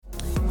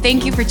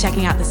Thank you for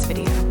checking out this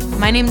video.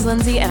 My name's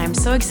Lindsay, and I'm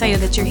so excited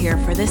that you're here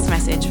for this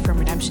message from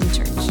Redemption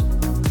Church.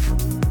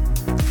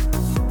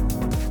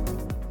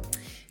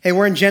 Hey,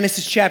 we're in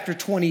Genesis chapter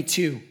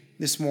 22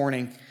 this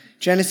morning.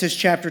 Genesis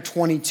chapter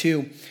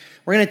 22.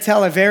 We're going to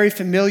tell a very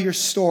familiar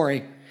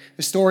story,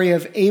 the story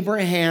of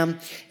Abraham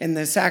and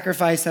the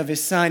sacrifice of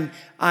his son,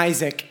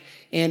 Isaac.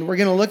 And we're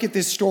going to look at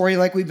this story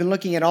like we've been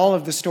looking at all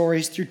of the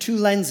stories through two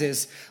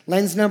lenses.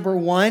 Lens number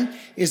one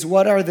is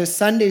what are the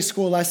Sunday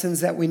school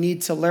lessons that we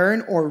need to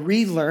learn or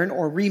relearn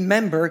or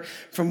remember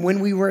from when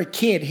we were a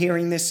kid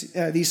hearing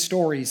these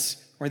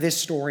stories or this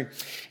story.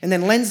 And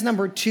then lens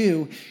number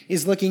two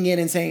is looking in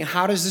and saying,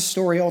 how does this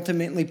story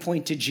ultimately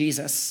point to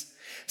Jesus?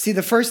 See,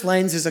 the first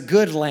lens is a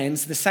good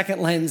lens. The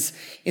second lens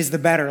is the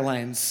better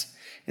lens.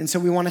 And so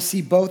we want to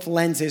see both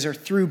lenses or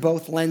through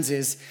both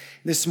lenses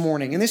this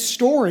morning. And this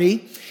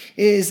story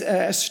is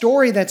a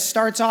story that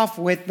starts off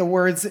with the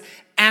words,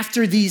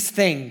 after these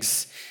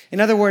things.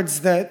 In other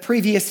words, the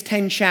previous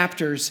 10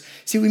 chapters.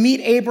 See, we meet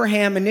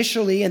Abraham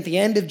initially at the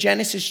end of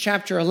Genesis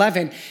chapter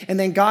 11, and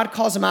then God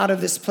calls him out of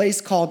this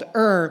place called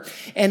Ur,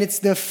 and it's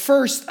the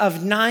first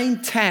of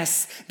 9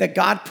 tests that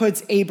God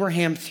puts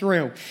Abraham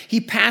through.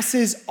 He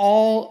passes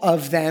all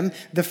of them.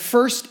 The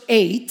first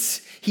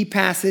 8 he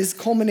passes,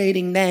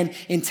 culminating then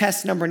in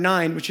test number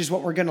 9, which is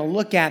what we're going to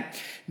look at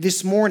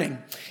this morning.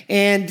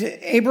 And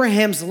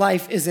Abraham's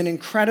life is an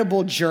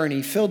incredible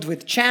journey filled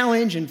with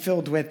challenge and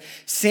filled with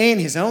sin,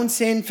 his own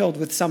sin, filled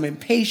with some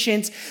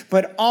impatience,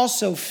 but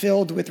also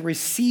filled with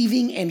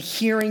receiving and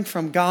hearing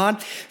from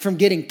God, from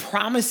getting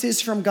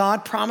promises from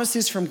God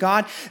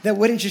that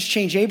wouldn't just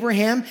change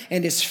Abraham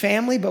and his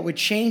family, but would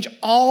change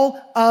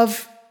all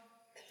of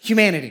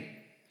humanity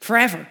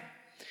forever.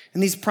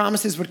 And these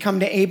promises would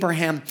come to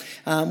Abraham,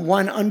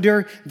 one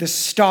under the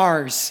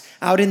stars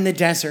out in the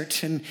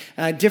desert, and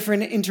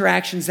different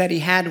interactions that he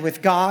had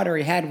with God or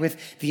he had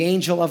with the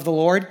angel of the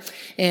Lord.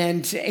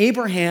 And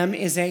Abraham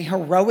is a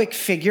heroic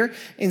figure.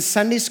 In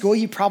Sunday school,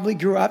 you probably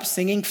grew up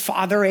singing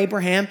Father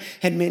Abraham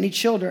had many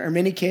children or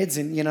many kids,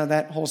 and you know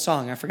that whole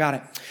song. I forgot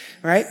it,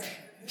 right?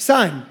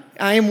 Son,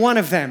 I am one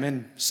of them,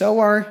 and so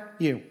are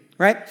you,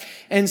 right?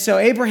 And so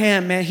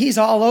Abraham, man, he's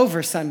all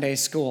over Sunday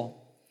school.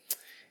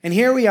 And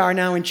here we are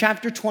now in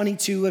chapter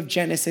 22 of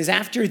Genesis.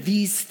 After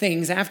these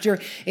things, after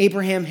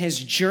Abraham has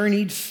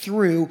journeyed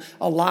through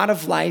a lot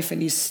of life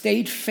and he's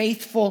stayed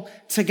faithful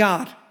to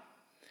God.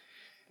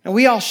 Now,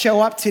 we all show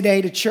up today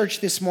to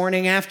church this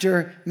morning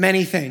after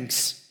many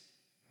things.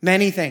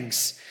 Many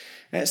things.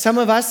 Some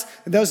of us,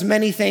 those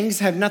many things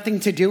have nothing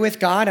to do with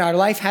God. Our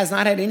life has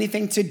not had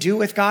anything to do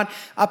with God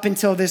up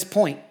until this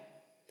point.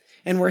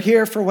 And we're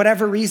here for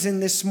whatever reason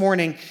this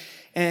morning.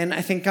 And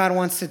I think God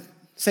wants to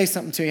say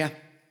something to you.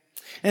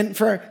 And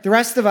for the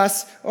rest of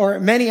us, or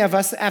many of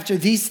us, after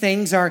these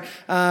things are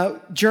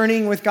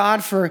journeying with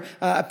God for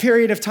a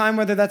period of time,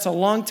 whether that's a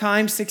long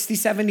time, 60,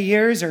 70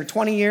 years, or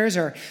 20 years,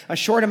 or a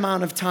short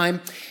amount of time,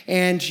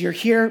 and you're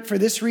here for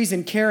this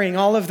reason, carrying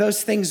all of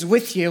those things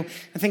with you,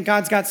 I think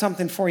God's got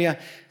something for you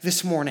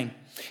this morning.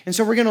 And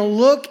so we're going to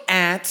look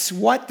at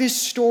what this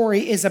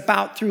story is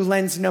about through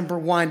lens number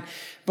 1,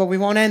 but we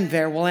won't end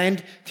there. We'll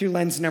end through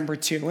lens number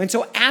 2. And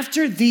so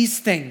after these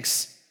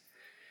things,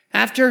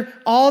 after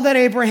all that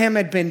Abraham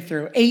had been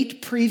through,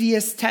 8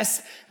 previous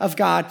tests of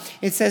God,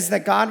 it says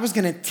that God was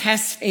going to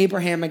test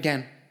Abraham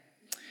again.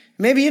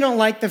 Maybe you don't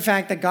like the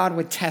fact that God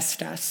would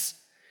test us.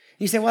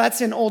 You say, well,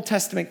 that's an Old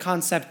Testament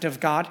concept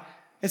of God.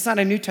 It's not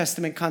a New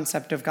Testament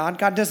concept of God.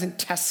 God doesn't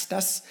test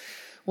us.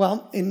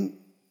 Well, in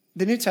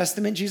the New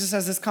Testament, Jesus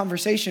has this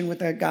conversation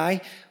with a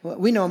guy.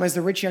 We know him as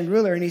the rich young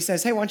ruler, and he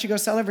says, hey, why don't you go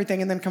sell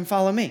everything and then come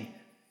follow me?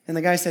 And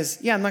the guy says,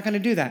 yeah, I'm not going to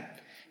do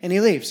that. And he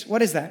leaves.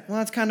 What is that? Well,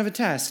 that's kind of a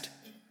test.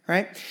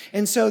 Right?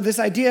 And so this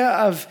idea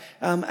of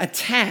a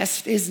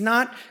test is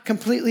not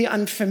completely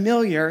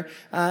unfamiliar.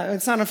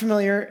 It's not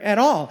unfamiliar at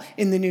all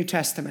in the New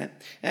Testament.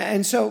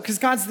 And so, because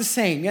God's the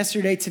same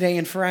yesterday, today,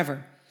 and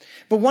forever.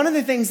 But one of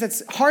the things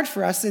that's hard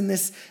for us in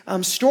this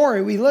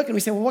story, we look and we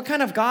say, well, what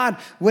kind of God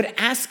would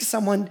ask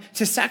someone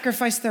to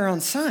sacrifice their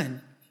own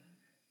son?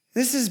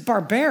 This is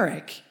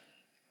barbaric.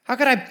 How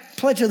could I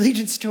pledge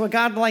allegiance to a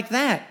God like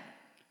that?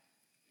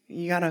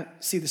 You got to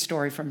see the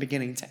story from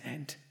beginning to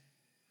end.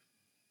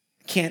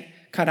 Can't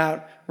cut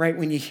out right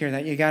when you hear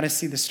that. You got to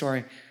see the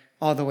story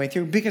all the way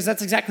through, because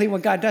that's exactly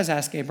what God does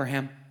ask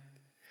Abraham.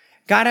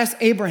 God asked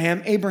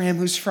Abraham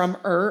who's from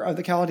Ur of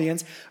the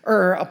Chaldeans,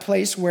 Ur, a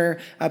place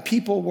where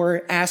people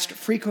were asked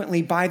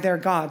frequently by their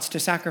gods to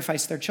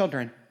sacrifice their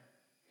children.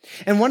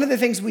 And one of the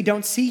things we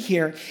don't see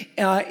here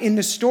in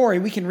the story,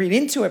 we can read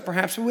into it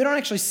perhaps, but we don't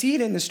actually see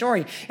it in the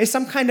story, is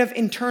some kind of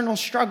internal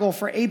struggle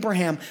for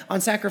Abraham on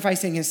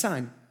sacrificing his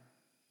son.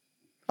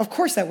 Of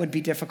course that would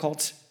be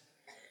difficult.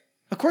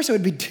 Of course it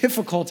would be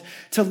difficult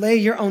to lay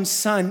your own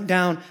son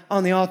down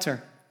on the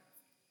altar.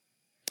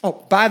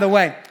 Oh, by the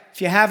way,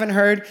 if you haven't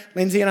heard,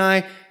 Lindsay and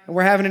I,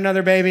 we're having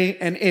another baby,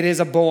 and it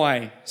is a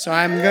boy. So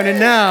I'm going to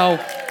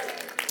know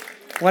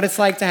what it's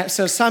like to have.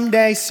 So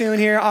someday soon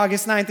here,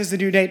 August 9th is the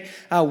due date,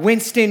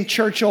 Winston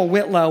Churchill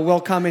Whitlow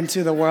will come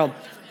into the world.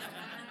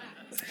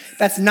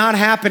 That's not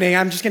happening.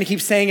 I'm just going to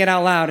keep saying it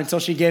out loud until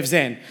she gives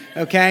in,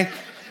 okay?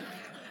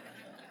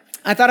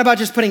 I thought about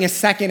just putting a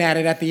second at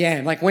it at the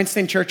end, like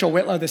Winston Churchill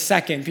Whitlow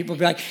II. People would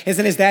be like,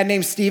 isn't his dad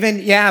named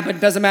Stephen? Yeah, but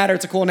it doesn't matter.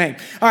 It's a cool name.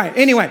 All right,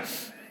 anyway.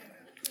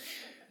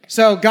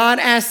 So God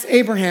asks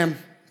Abraham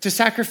to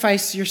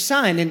sacrifice your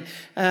son,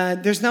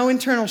 and there's no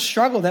internal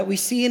struggle that we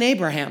see in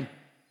Abraham.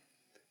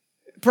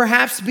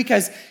 Perhaps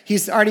because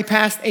he's already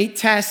passed 8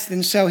 tests,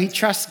 and so he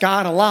trusts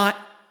God a lot.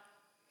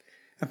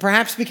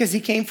 Perhaps because he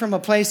came from a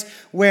place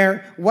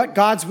where what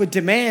God would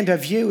demand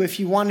of you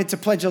if you wanted to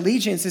pledge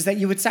allegiance is that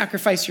you would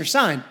sacrifice your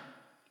son.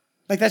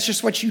 Like that's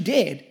just what you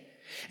did.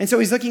 And so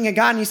he's looking at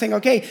God and he's saying,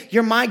 okay,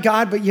 you're my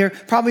God, but you're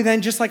probably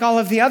then just like all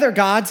of the other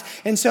gods.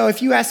 And so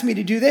if you ask me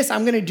to do this,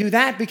 I'm going to do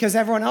that because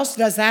everyone else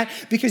does that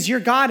because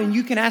you're God and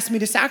you can ask me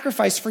to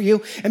sacrifice for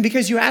you. And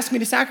because you asked me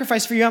to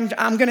sacrifice for you,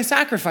 I'm going to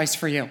sacrifice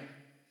for you.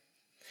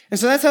 And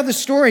so that's how the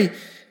story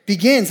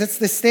begins. That's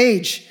the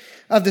stage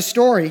of the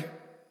story.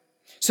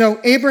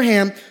 So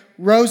Abraham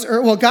rose,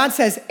 God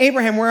says,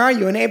 Abraham, where are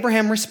you? And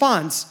Abraham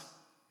responds.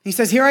 He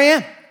says, here I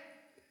am.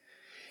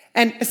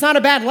 And it's not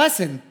a bad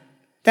lesson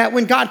that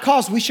when God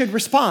calls, we should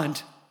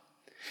respond.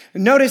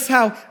 Notice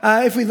how,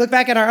 if we look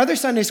back at our other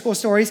Sunday school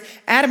stories,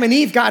 Adam and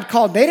Eve, God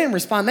called, they didn't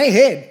respond, they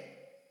hid.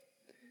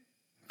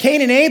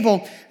 Cain and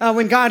Abel,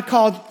 when God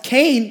called,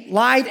 Cain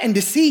lied and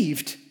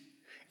deceived.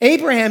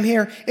 Abraham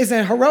here is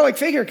a heroic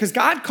figure because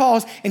God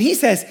calls and he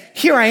says,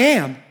 here I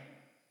am.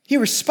 He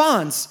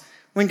responds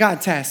when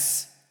God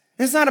tests.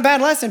 And it's not a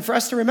bad lesson for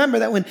us to remember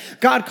that when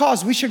God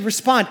calls, we should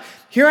respond,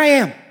 here I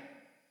am.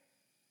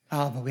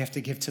 Oh, but we have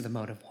to give to the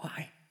motive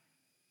why.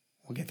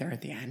 We'll get there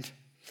at the end.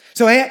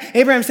 So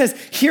Abraham says,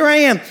 here I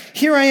am,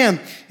 here I am.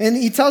 And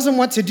he tells him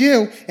what to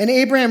do. And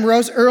Abraham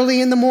rose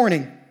early in the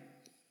morning.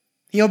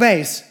 He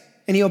obeys,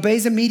 and he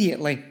obeys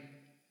immediately.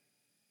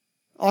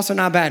 Also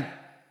not bad.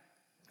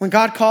 When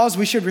God calls,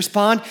 we should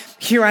respond,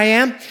 here I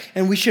am,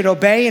 and we should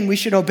obey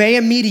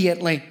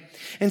immediately.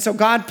 And so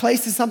God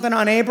places something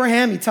on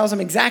Abraham. He tells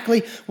him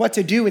exactly what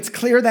to do. It's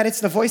clear that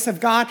it's the voice of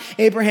God.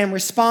 Abraham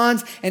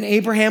responds, and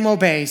Abraham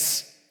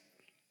obeys.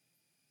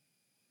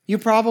 You're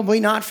probably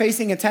not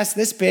facing a test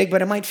this big,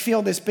 but it might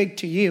feel this big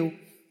to you.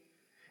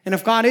 And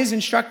if God is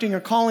instructing or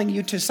calling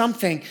you to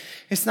something,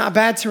 it's not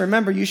bad to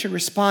remember you should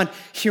respond,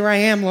 here I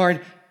am,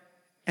 Lord,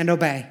 and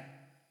obey.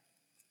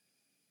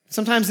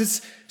 Sometimes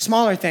it's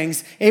smaller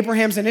things.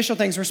 Abraham's initial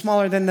things were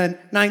smaller than the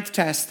 9th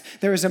test.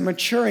 There was a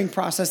maturing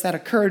process that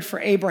occurred for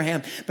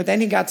Abraham, but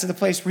then he got to the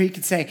place where he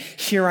could say,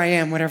 here I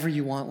am, whatever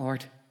you want,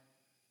 Lord.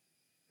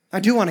 I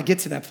do want to get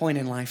to that point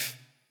in life.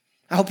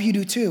 I hope you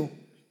do too.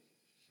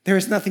 There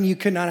is nothing you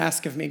could not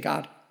ask of me,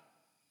 God.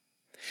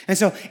 And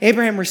so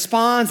Abraham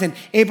responds and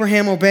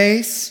Abraham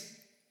obeys.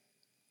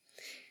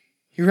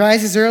 He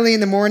rises early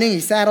in the morning. He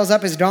saddles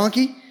up his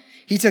donkey.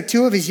 He took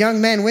 2 of his young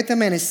men with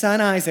him and his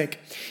son Isaac.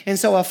 And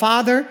so a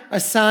father,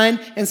 a son,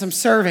 and some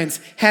servants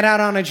head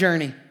out on a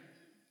journey.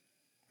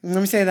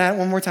 Let me say that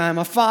one more time.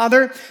 A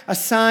father, a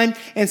son,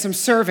 and some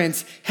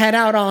servants head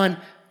out on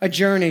a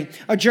journey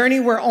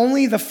where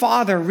only the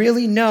father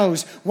really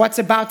knows what's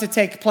about to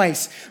take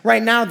place.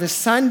 Right now, the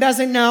son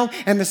doesn't know,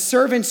 and the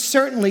servants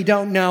certainly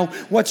don't know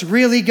what's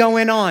really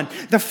going on.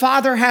 The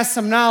father has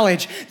some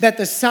knowledge that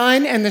the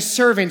son and the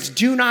servants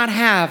do not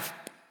have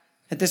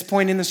at this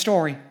point in the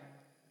story.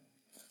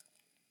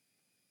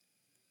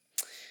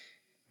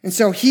 And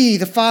so he,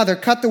 the father,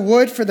 cut the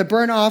wood for the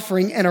burnt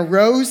offering and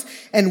arose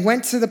and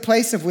went to the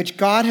place of which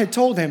God had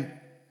told him.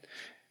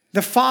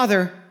 The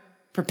father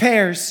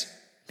prepares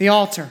the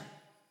altar.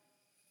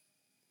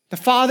 The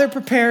father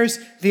prepares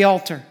the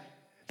altar.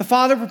 The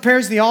father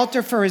prepares the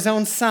altar for his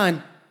own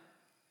son.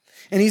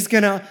 And he's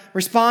going to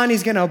respond,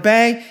 he's going to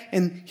obey,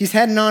 and he's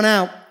heading on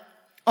out.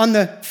 On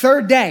the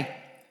third day,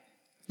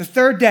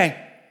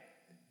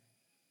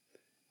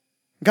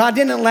 God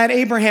didn't let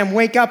Abraham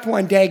wake up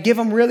one day, give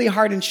him really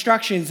hard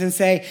instructions and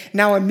say,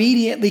 now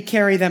immediately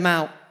carry them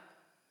out.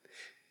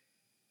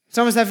 It's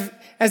almost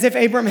as if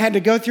Abraham had to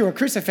go through a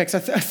crucifix, a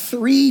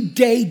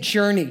 3-day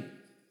journey.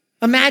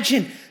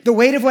 Imagine the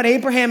weight of what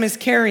Abraham is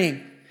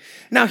carrying.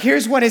 Now,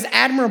 here's what is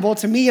admirable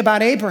to me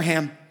about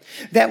Abraham,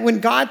 that when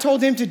God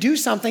told him to do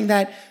something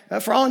that,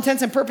 for all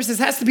intents and purposes,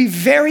 has to be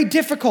very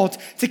difficult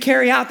to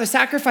carry out, the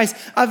sacrifice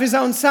of his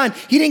own son,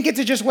 he didn't get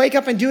to just wake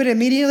up and do it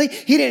immediately.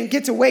 He didn't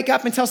get to wake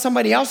up and tell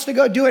somebody else to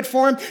go do it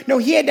for him. No,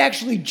 he had to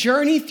actually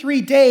journey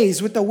 3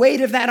 days with the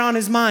weight of that on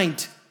his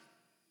mind.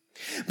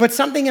 But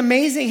something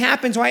amazing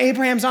happens while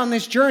Abraham's on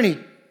this journey.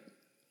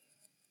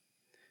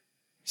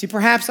 See,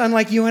 perhaps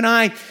unlike you and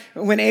I,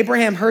 when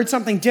Abraham heard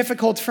something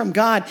difficult from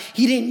God,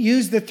 he didn't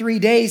use the 3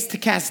 days to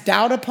cast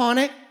doubt upon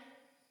it,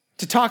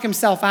 to talk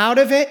himself out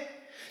of it,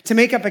 to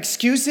make up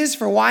excuses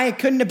for why it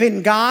couldn't have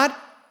been God,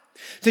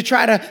 to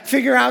try to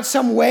figure out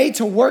some way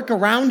to work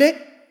around it.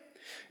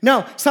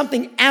 No,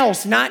 something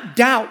else, not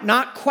doubt,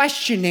 not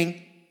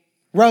questioning,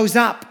 rose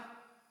up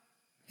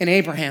in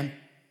Abraham.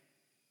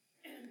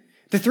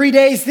 The 3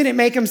 days didn't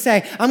make him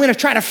say, I'm going to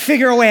try to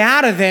figure a way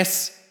out of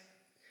this.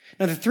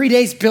 No, the 3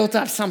 days built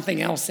up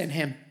something else in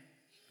him.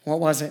 What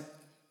was it?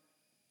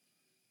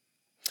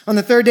 On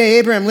the third day,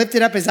 Abraham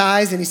lifted up his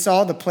eyes and he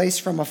saw the place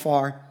from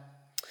afar.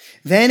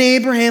 Then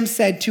Abraham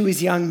said to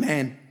his young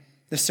men,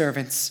 the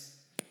servants,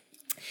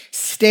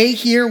 "Stay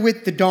here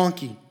with the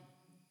donkey.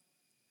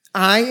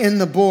 I and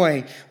the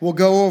boy will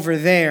go over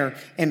there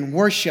and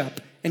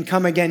worship and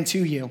come again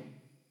to you."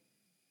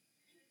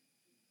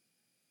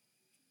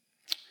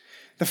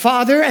 The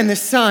Father and the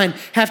Son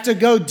have to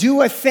go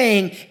do a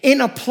thing in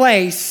a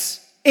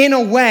place, in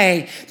a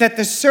way that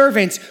the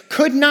servants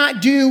could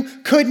not do,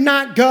 could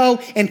not go,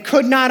 and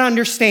could not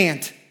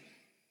understand.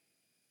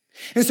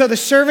 And so the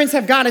servants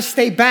have got to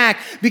stay back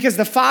because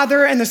the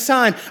Father and the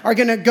Son are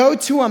going to go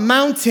to a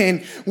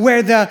mountain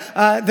where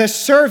the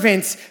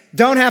servants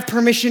don't have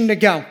permission to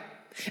go.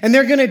 And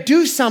they're going to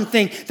do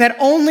something that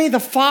only the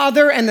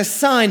Father and the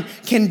Son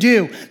can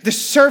do. The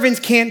servants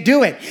can't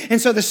do it.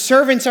 And so the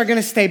servants are going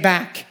to stay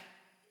back.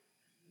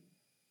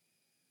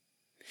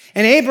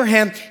 And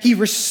Abraham, he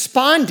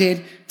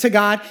responded to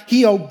God.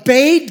 He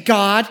obeyed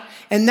God.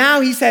 And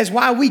now he says,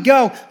 while we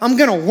go, I'm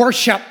going to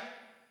worship.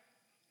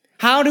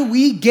 How do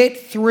we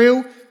get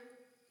through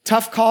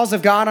tough calls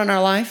of God on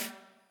our life?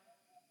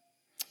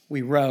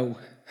 We row,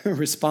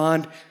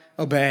 respond,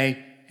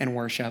 obey, and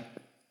worship.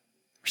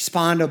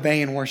 Respond,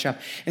 obey, and worship.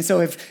 And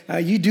so if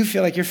you do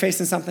feel like you're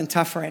facing something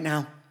tough right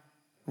now,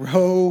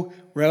 row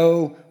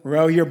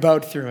your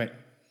boat through it.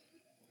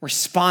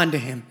 Respond to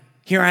him.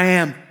 Here I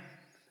am.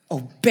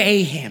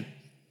 Obey him.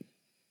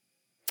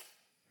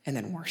 And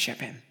then worship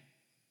him.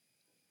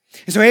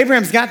 And so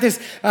Abraham's got this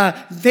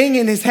thing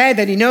in his head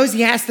that he knows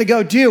he has to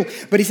go do,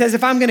 but he says,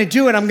 if I'm going to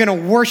do it, I'm going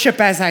to worship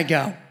as I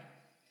go.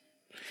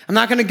 I'm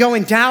not going to go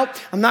in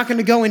doubt. I'm not going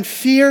to go in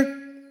fear.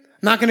 I'm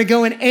not going to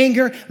go in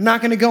anger. I'm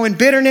not going to go in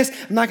bitterness.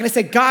 I'm not going to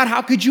say, God,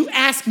 how could you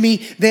ask me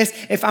this?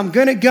 If I'm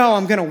going to go,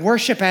 I'm going to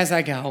worship as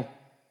I go.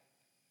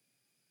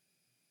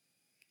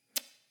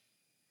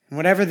 And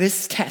whatever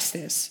this test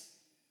is,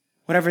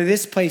 whatever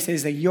this place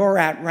is that you're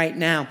at right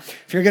now,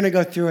 if you're going to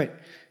go through it,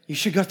 you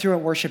should go through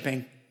it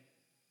worshiping.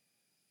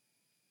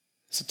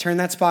 So turn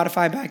that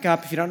Spotify back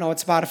up. If you don't know what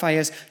Spotify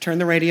is, turn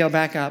the radio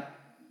back up.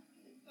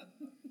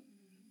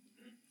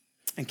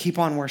 And keep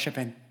on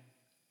worshiping.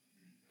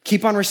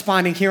 Keep on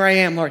responding. Here I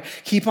am, Lord.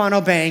 Keep on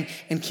obeying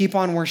and keep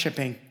on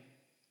worshiping.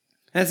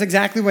 That's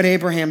exactly what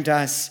Abraham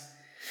does.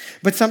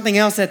 But something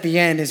else at the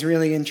end is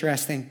really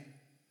interesting.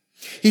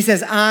 He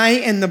says, I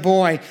and the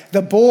boy.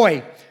 The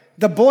boy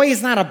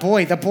is not a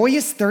boy. The boy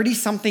is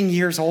 30-something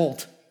years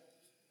old.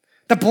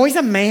 The boy's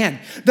a man.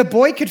 The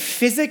boy could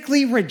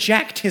physically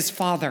reject his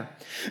father.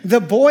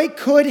 The boy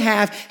could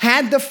have,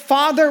 had the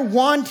father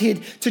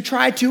wanted to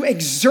try to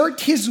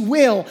exert his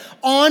will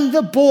on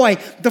the boy,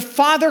 the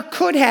father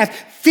could have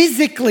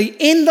physically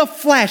in the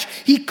flesh,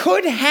 he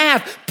could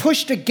have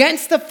pushed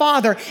against the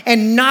father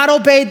and not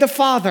obeyed the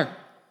father.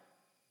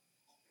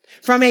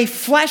 From a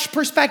flesh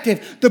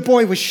perspective, the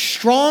boy was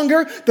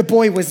stronger, the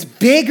boy was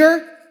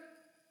bigger.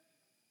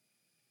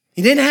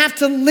 He didn't have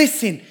to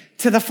listen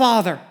to the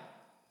father.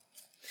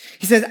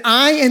 He says,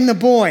 I and the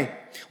boy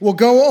will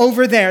go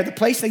over there, the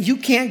place that you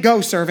can't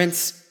go,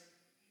 servants,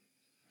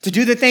 to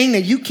do the thing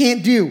that you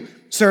can't do,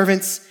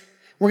 servants.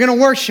 We're going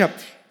to worship,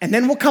 and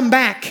then we'll come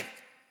back.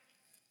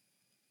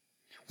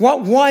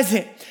 What was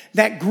it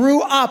that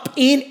grew up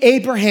in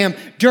Abraham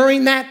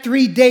during that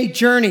 3-day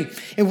journey?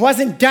 It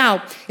wasn't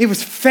doubt, it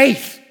was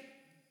faith.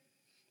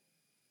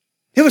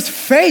 It was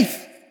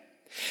faith.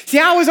 See,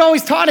 I was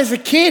always taught as a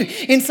kid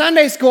in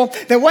Sunday school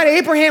that what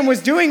Abraham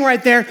was doing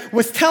right there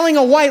was telling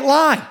a white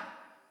lie.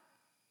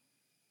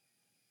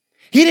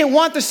 He didn't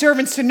want the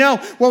servants to know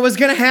what was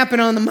going to happen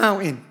on the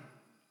mountain.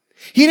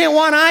 He didn't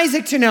want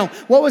Isaac to know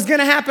what was going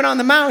to happen on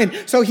the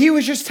mountain. So he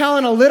was just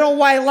telling a little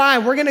white lie.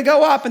 We're going to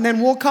go up and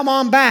then we'll come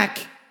on back.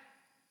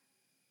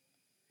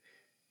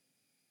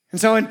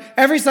 And so in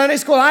every Sunday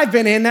school I've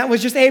been in, that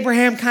was just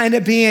Abraham kind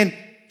of being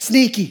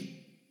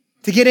sneaky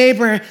to get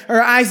Abraham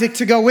or Isaac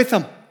to go with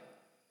him.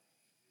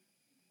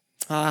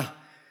 I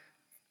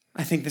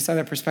think this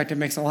other perspective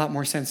makes a lot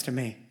more sense to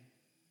me.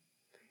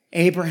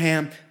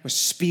 Abraham was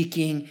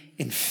speaking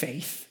in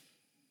faith.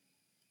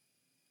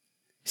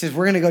 He says,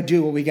 we're going to go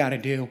do what we got to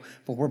do,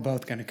 but we're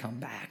both going to come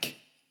back.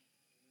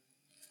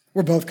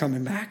 We're both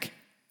coming back.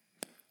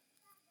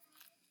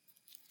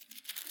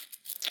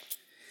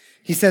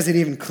 He says it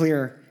even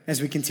clearer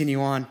as we continue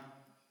on.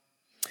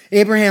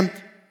 Abraham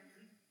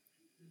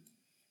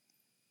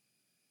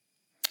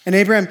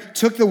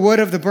took the wood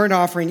of the burnt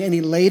offering and he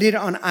laid it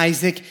on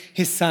Isaac,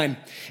 his son.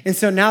 And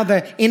so now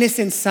the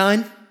innocent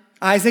son,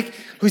 Isaac,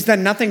 who's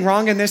done nothing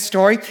wrong in this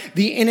story,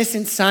 the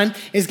innocent son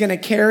is going to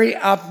carry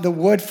up the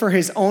wood for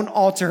his own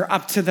altar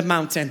up to the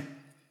mountain.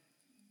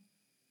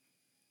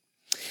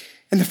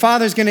 And the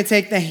father's going to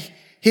take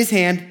his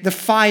hand, the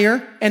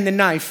fire and the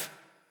knife.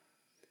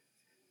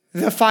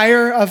 the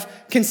fire of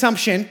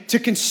consumption to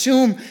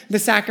consume the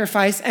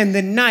sacrifice and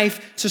the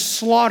knife to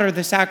slaughter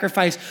the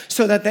sacrifice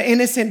so that the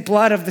innocent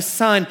blood of the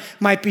son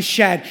might be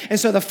shed. And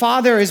so the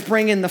father is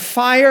bringing the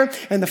fire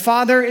and the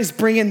father is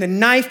bringing the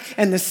knife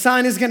and the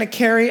son is going to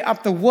carry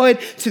up the wood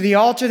to the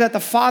altar that the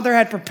father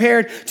had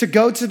prepared to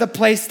go to the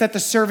place that the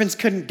servants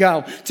couldn't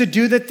go, to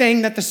do the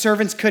thing that the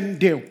servants couldn't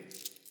do.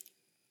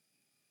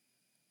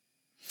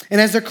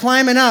 And as they're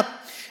climbing up,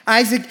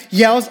 Isaac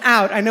yells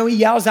out. I know he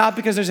yells out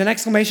because there's an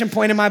exclamation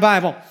point in my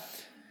Bible.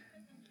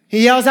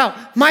 He yells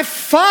out, "My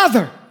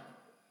father!"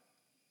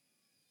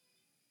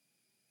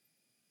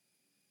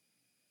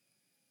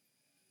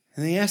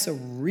 And he asks a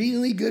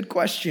really good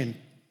question.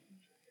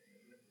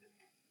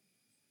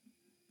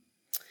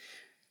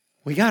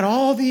 We got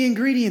all the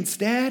ingredients,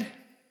 Dad,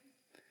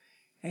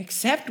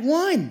 except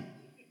one.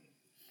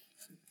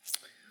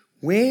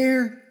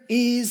 Where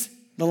is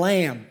the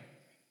lamb?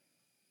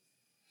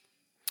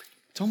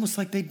 It's almost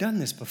like they'd done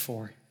this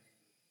before.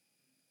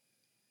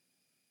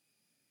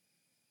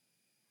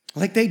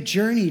 Like they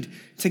journeyed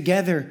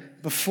together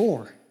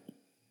before.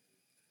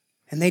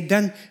 And they'd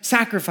done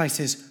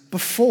sacrifices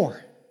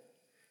before.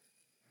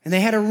 And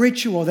they had a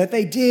ritual that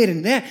they did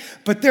and that,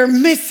 but they're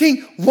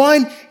missing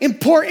one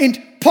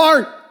important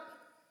part,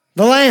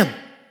 the lamb.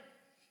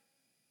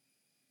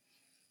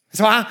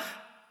 So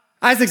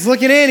Isaac's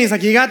looking in. He's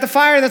like, "You got the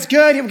fire? That's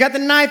good. You've got the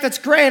knife. That's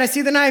great. I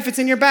see the knife. It's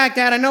in your back,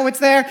 Dad. I know it's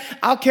there.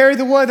 I'll carry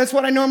the wood. That's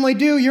what I normally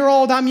do. You're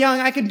old. I'm young.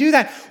 I can do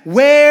that.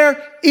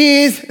 Where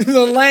is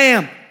the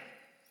lamb?"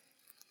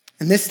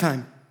 And this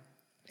time,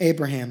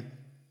 Abraham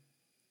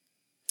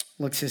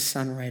looks his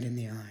son right in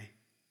the eye.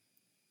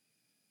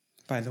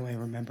 By the way,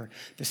 remember,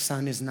 the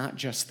son is not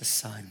just the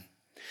son.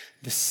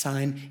 The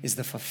son is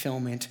the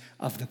fulfillment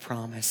of the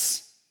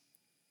promise.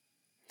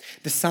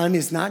 The son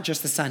is not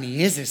just the son,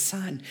 he is his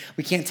son.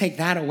 We can't take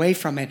that away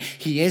from it.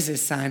 He is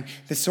his son.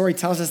 The story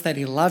tells us that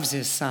he loves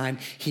his son.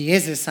 He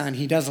is his son.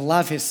 He does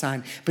love his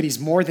son, but he's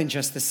more than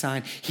just the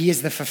son. He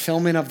is the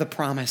fulfillment of the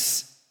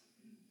promise.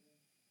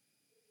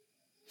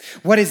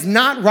 What is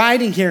not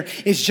riding here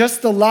is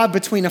just the love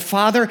between a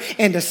father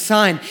and a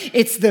son.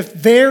 It's the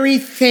very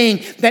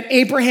thing that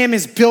Abraham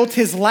has built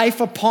his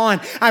life upon.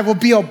 I will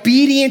be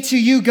obedient to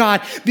you,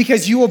 God,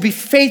 because you will be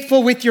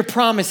faithful with your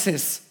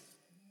promises.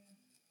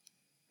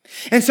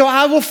 And so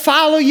I will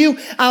follow you.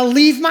 I'll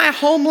leave my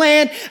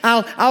homeland.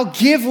 I'll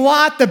give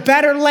Lot the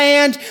better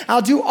land.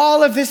 I'll do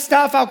all of this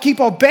stuff. I'll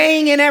keep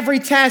obeying in every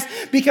test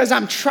because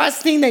I'm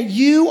trusting that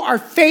you are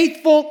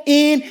faithful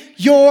in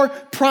your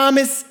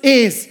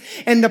promises.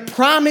 And the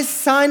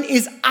promised son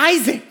is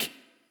Isaac.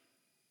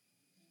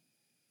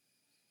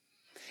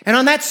 And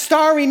on that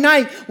starry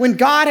night, when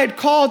God had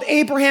called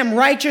Abraham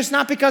righteous,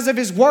 not because of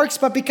his works,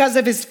 but because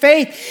of his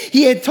faith,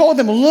 he had told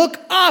him, "Look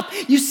up.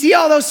 You see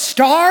all those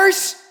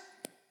stars?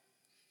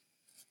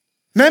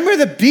 Remember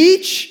the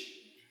beach?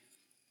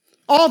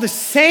 All the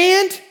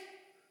sand?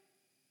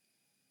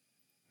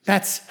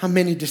 That's how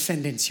many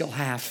descendants you'll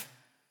have."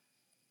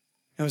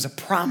 It was a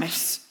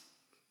promise.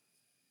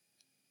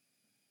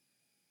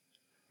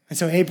 And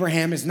so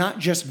Abraham is not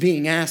just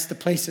being asked to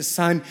place his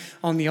son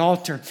on the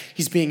altar.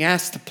 He's being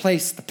asked to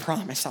place the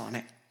promise on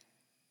it.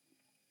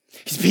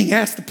 He's being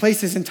asked to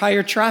place his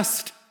entire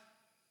trust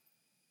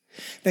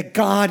that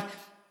God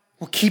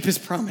will keep his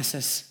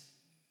promises.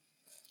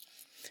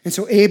 And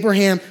so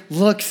Abraham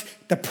looks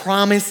the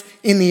promise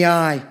in the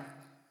eye.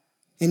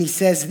 And he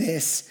says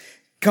this,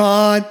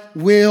 God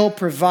will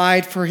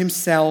provide for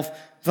himself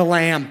the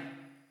lamb.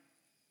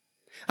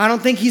 I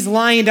don't think he's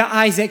lying to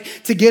Isaac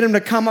to get him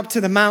to come up to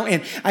the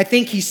mountain. I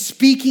think he's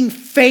speaking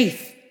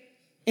faith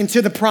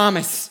into the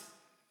promise.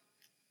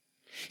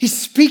 He's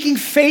speaking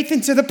faith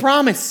into the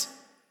promise.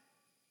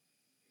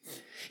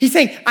 He's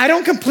saying, I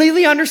don't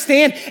completely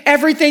understand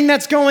everything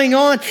that's going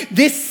on.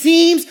 This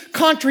seems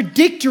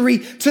contradictory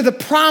to the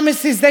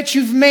promises that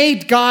you've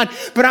made, God,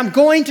 but I'm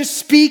going to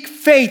speak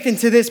faith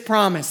into this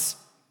promise.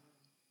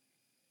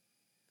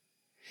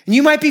 And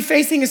you might be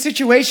facing a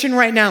situation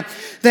right now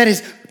that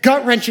is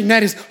gut-wrenching,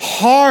 that is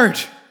hard.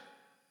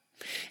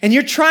 And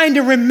you're trying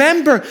to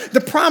remember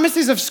the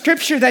promises of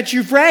Scripture that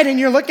you've read, and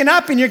you're looking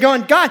up and you're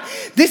going, God,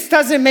 this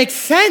doesn't make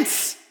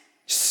sense.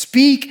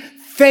 Speak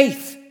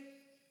faith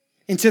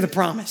into the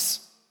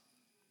promise.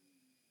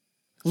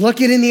 Look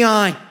it in the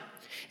eye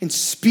and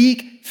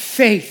speak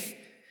faith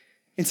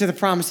into the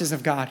promises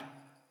of God.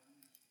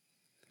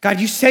 God,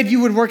 you said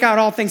you would work out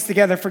all things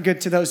together for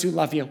good to those who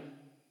love you.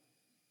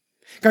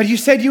 God, you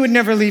said you would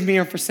never leave me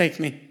or forsake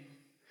me.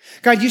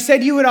 God, you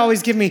said you would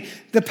always give me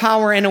the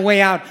power and a way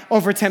out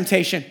over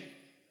temptation.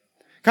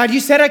 God, you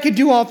said I could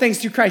do all things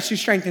through Christ who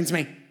strengthens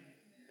me.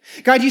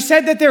 God, you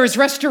said that there is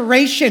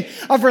restoration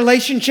of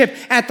relationship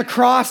at the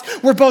cross.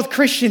 We're both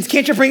Christians.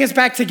 Can't you bring us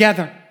back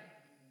together?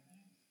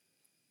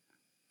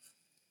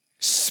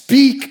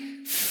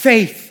 Speak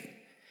faith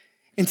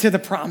into the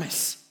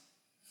promise.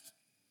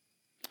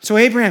 So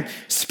Abraham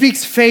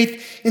speaks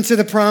faith into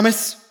the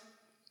promise.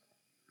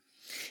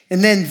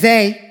 And then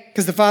they,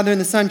 because the father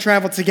and the son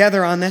traveled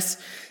together on this,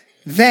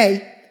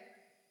 they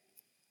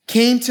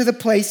came to the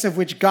place of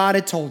which God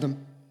had told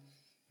him.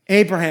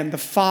 Abraham, the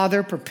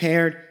father,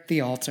 prepared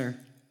the altar.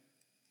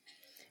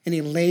 And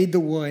he laid the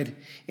wood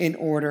in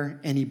order,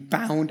 and he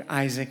bound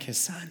Isaac, his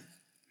son.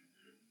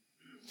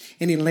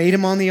 And he laid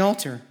him on the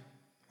altar,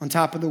 on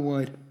top of the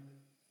wood.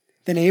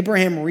 Then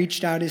Abraham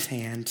reached out his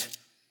hand.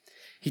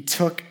 He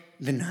took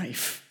the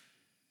knife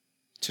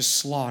to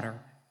slaughter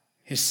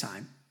his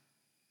son,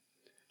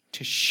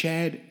 to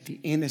shed the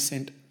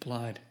innocent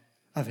blood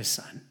of his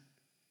son,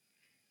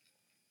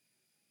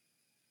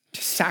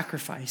 to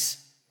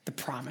sacrifice the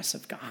promise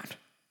of God.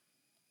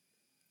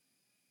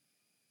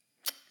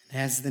 And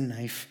as the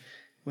knife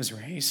was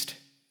raised,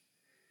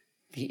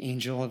 the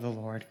angel of the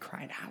Lord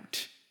cried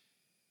out.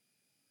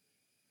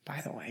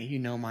 By the way, you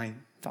know my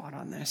thought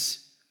on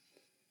this.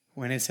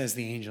 When it says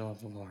the angel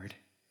of the Lord,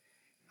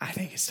 I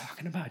think it's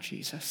talking about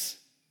Jesus.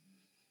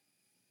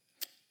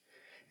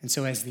 And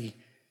so as the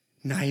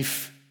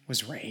knife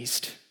was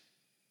raised,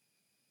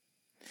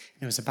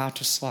 and it was about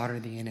to slaughter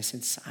the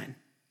innocent son,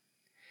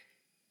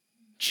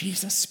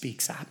 Jesus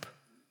speaks up.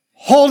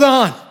 Hold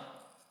on.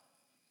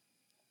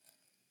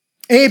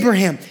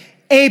 Abraham,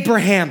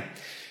 Abraham.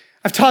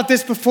 I've taught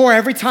this before.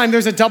 Every time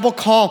there's a double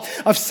call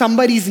of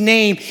somebody's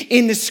name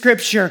in the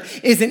scripture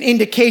is an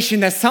indication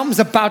that something's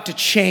about to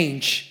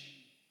change.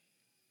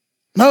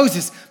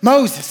 Moses,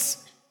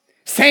 Moses.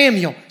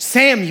 Samuel,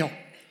 Samuel.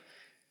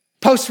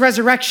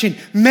 Post-resurrection,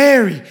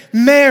 Mary,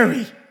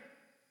 Mary.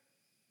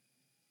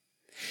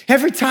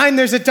 Every time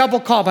there's a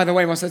double call, by the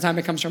way, most of the time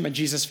it comes from a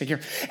Jesus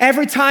figure.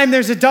 Every time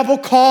there's a double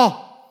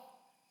call,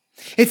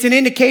 it's an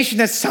indication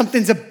that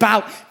something's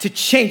about to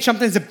change,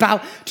 something's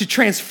about to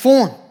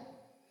transform.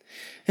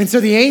 And so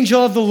the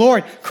angel of the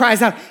Lord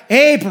cries out,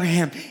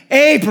 Abraham,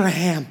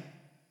 Abraham,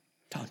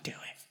 don't do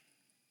it.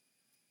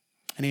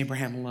 And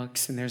Abraham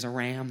looks, and there's a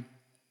ram.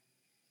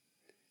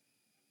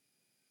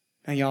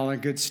 Now, y'all are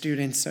good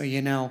students, so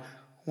you know,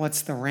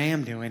 what's the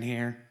ram doing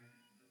here?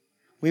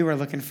 We were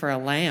looking for a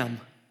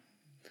lamb.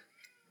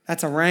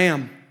 That's a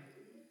ram.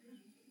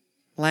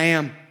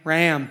 Lamb,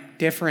 ram,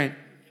 different.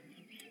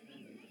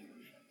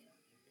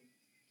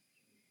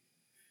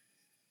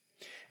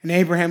 And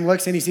Abraham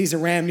looks and he sees a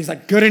ram and he's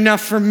like, good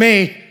enough for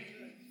me.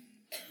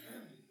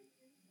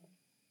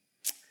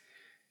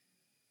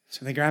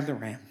 So they grab the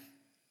ram.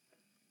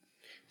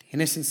 The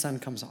innocent son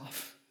comes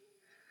off.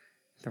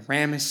 The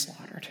ram is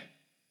slaughtered.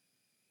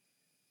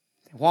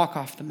 They walk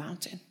off the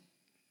mountain.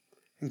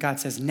 And God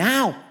says,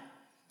 now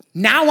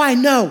I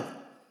know.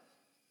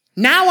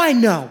 Now I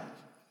know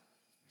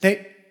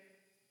that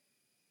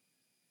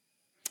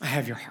I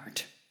have your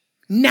heart.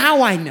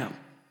 Now I know.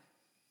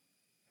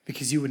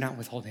 Because you would not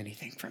withhold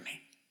anything from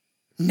me.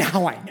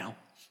 Now I know.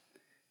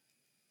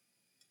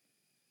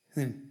 And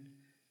then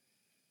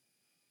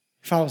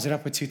he follows it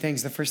up with two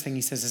things. The first thing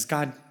he says is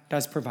God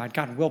does provide.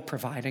 God will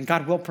provide. And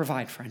God will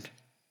provide, friend.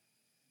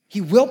 He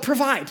will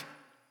provide.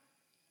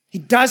 He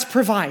does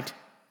provide.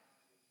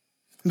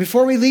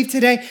 Before we leave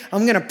today,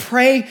 I'm going to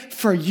pray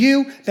for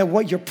you that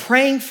what you're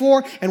praying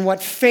for and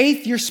what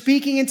faith you're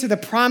speaking into the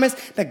promise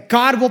that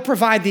God will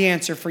provide the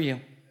answer for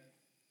you.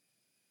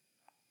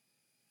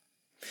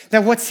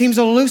 That what seems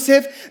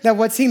elusive, that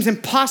what seems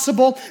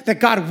impossible, that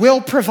God will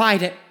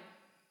provide it.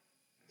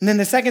 And then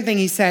the second thing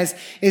he says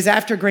is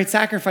after great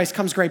sacrifice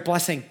comes great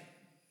blessing.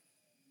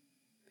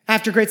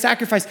 After great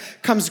sacrifice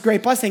comes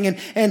great blessing.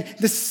 And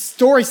the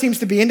story seems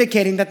to be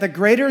indicating that the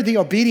greater the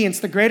obedience,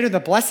 the greater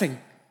the blessing.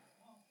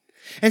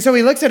 And so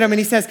he looks at him and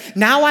he says,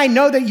 now I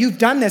know that you've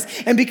done this.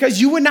 And because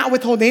you would not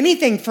withhold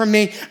anything from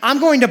me, I'm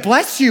going to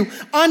bless you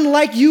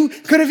unlike you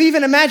could have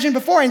even imagined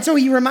before. And so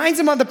he reminds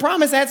him of the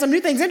promise, adds some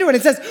new things into it.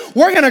 It says,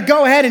 we're going to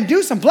go ahead and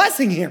do some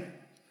blessing here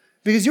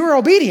because you were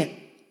obedient.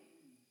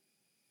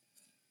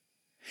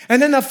 And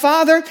then the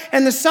father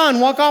and the son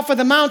walk off of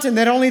the mountain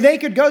that only they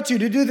could go to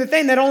do the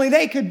thing that only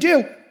they could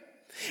do.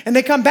 And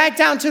they come back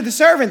down to the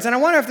servants. And I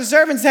wonder if the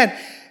servants said,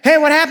 hey,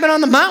 what happened on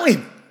the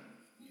mountain?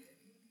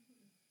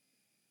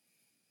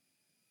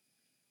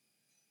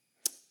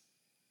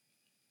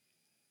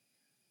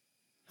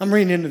 I'm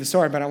reading into the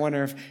story, but I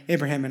wonder if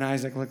Abraham and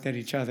Isaac looked at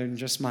each other and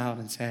just smiled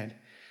and said,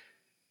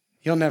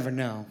 you'll never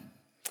know,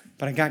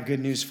 but I got good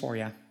news for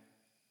you.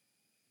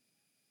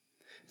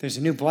 There's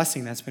a new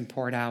blessing that's been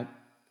poured out.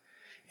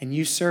 And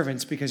you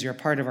servants, because you're a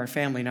part of our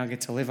family, now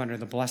get to live under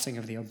the blessing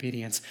of the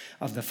obedience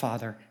of the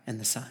Father and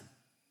the Son.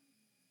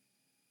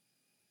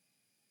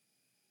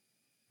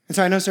 And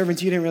so I know,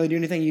 servants, you didn't really do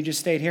anything. You just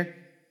stayed here.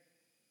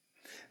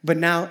 But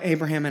now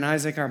Abraham and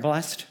Isaac are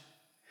blessed.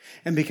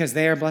 And because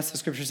they are blessed, the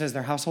scripture says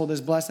their household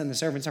is blessed and the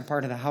servants are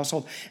part of the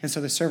household. And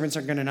so the servants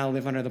are going to now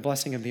live under the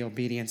blessing of the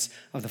obedience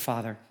of the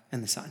Father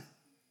and the Son.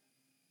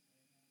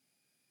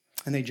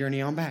 And they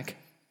journey on back.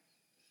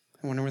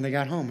 I wonder when they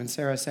got home. And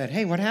Sarah said,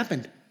 hey, what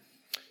happened?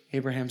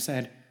 Abraham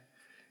said,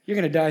 you're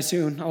going to die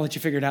soon. I'll let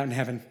you figure it out in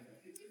heaven.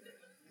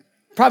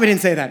 Probably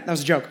didn't say that. That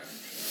was a joke.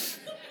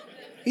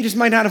 He just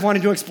might not have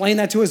wanted to explain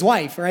that to his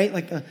wife,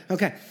 right?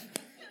 Okay.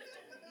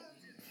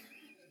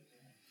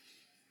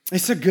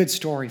 It's a good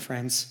story,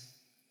 friends.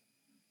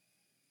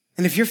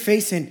 And if you're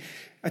facing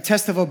a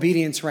test of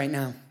obedience right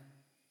now,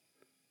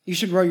 you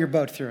should row your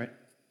boat through it.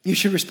 You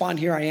should respond,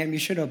 here I am. You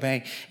should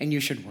obey, and you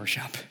should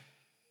worship.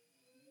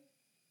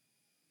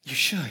 You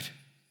should.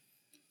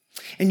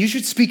 And you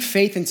should speak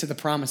faith into the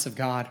promise of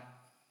God.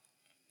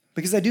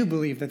 Because I do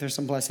believe that there's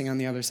some blessing on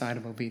the other side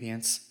of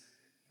obedience,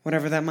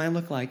 whatever that might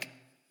look like.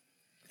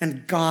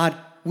 And God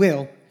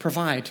will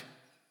provide.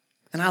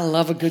 And I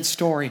love a good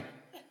story.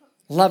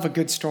 Love a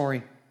good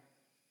story.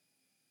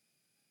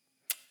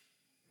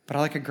 But I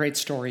like a great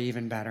story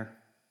even better.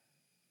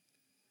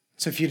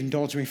 So if you'd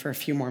indulge me for a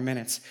few more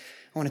minutes,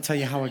 I want to tell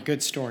you how a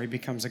good story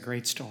becomes a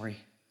great story.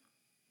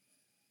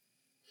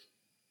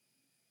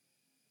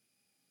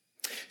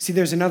 See,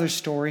 there's another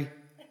story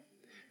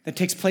that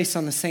takes place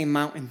on the same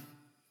mountain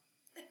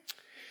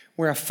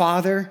where a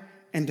father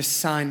and a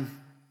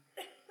son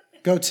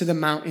go to the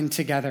mountain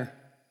together.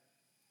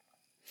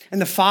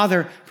 And the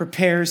father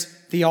prepares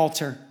the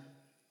altar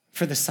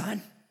for the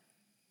son.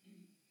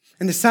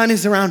 And the son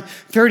is around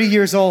 30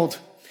 years old,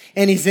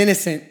 and he's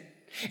innocent.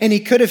 And he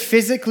could have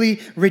physically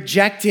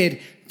rejected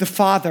the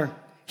father.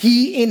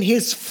 He, in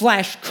his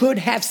flesh, could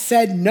have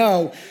said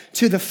no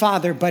to the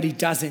father, but he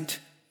doesn't.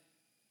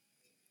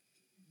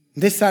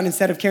 This son,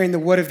 instead of carrying the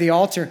wood of the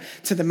altar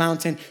to the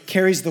mountain,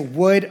 carries the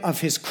wood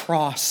of his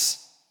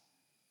cross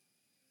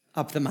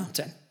up the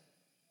mountain.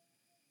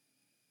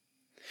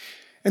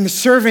 And the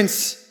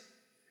servants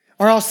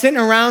are all sitting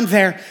around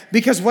there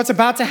because what's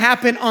about to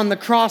happen on the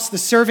cross, the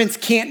servants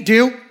can't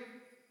do.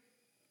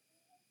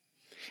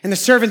 And the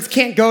servants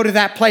can't go to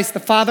that place. The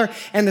father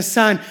and the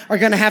son are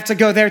going to have to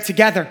go there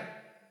together.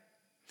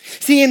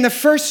 See, in the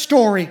first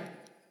story,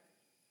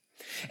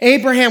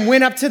 Abraham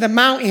went up to the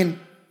mountain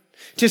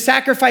to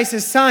sacrifice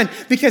his son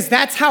because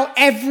that's how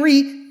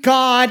every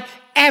God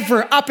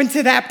ever up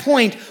until that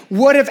point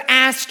would have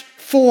asked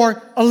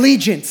for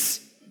allegiance.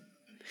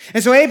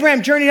 And so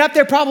Abraham journeyed up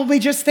there probably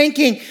just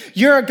thinking,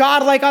 you're a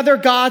God like other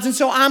gods, and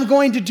so I'm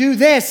going to do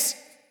this.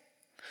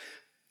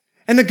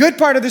 And the good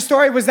part of the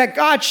story was that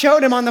God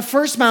showed him on the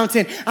first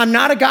mountain, I'm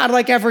not a God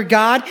like every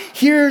God.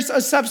 Here's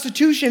a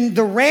substitution.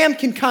 The ram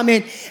can come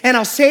in and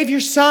I'll save your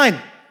son.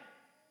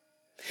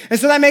 And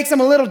so that makes him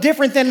a little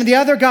different than the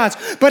other gods.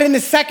 But in the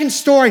second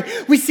story,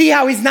 we see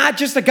how he's not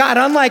just a God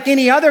unlike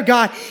any other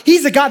God.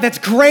 He's a God that's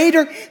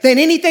greater than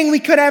anything we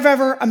could have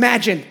ever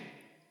imagined.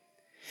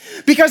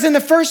 Because in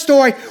the first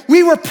story,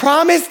 we were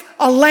promised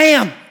a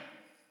lamb.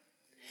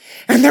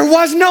 And there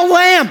was no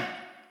lamb.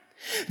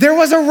 There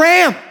was a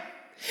ram.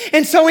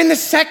 And so in the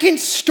second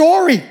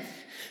story,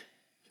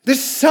 the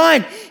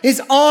son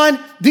is on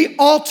the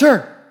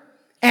altar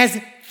as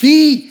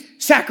the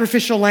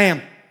sacrificial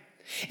lamb.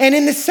 And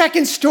in the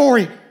second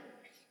story,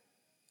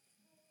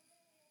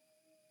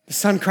 the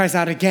son cries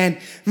out again,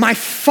 my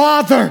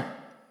father,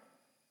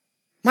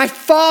 my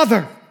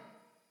father.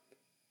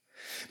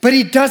 But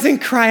he doesn't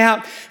cry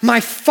out, my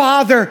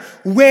father,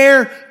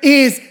 where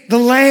is the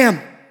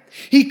lamb?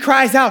 He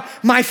cries out,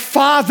 my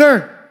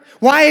father,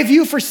 why have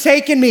you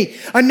forsaken me?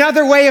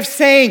 Another way of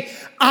saying,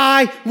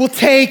 I will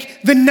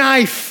take the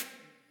knife.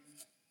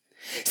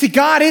 See,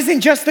 God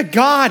isn't just a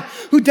God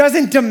who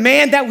doesn't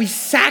demand that we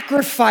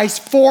sacrifice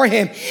for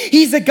him.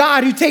 He's a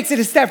God who takes it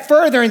a step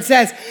further and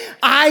says,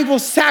 I will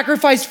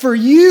sacrifice for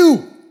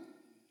you.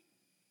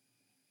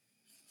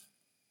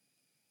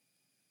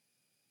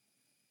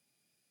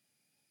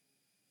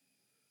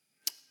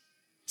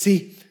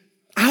 See,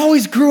 I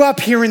always grew up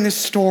hearing this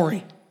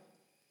story.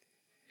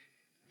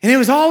 And it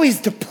was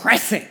always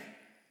depressing.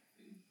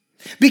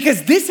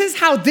 Because this is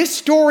how this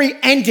story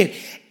ended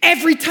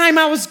every time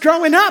I was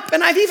growing up.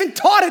 And I've even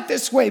taught it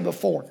this way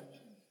before.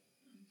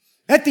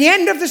 At the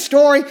end of the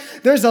story,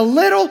 there's a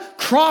little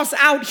cross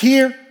out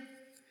here.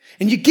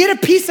 And you get a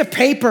piece of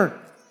paper.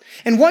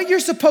 And what you're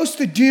supposed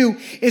to do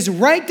is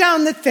write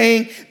down the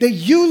thing that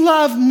you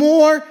love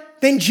more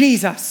than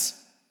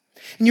Jesus.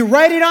 And you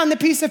write it on the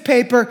piece of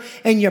paper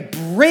and you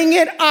bring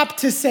it up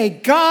to say,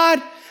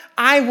 God,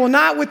 I will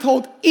not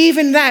withhold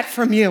even that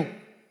from you.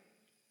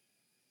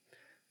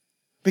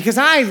 Because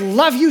I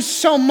love you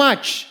so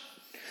much.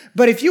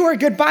 But if you were a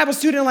good Bible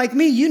student like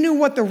me, you knew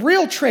what the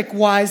real trick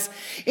was,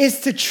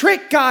 is to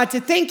trick God to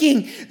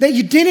thinking that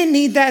you didn't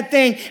need that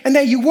thing and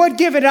that you would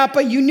give it up,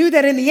 but you knew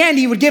that in the end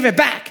he would give it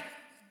back.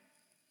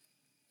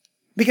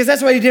 Because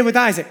that's what he did with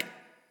Isaac.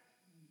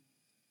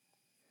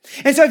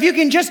 And so if you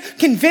can just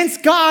convince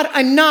God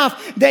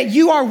enough that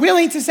you are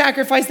willing to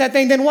sacrifice that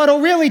thing, then what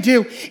he'll really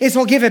do is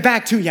he'll give it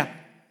back to you.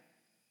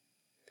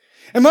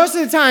 And most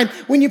of the time,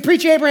 when you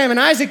preach Abraham and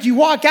Isaac, you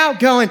walk out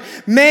going,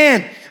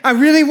 man, I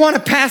really want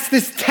to pass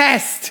this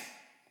test.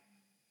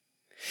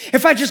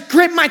 If I just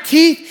grit my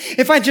teeth,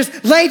 if I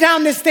just lay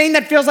down this thing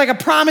that feels like a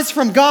promise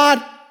from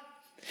God,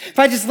 if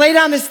I just lay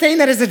down this thing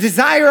that is a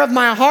desire of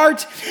my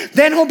heart,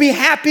 then he'll be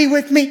happy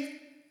with me.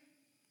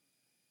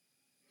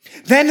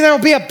 Then there'll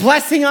be a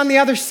blessing on the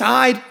other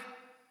side.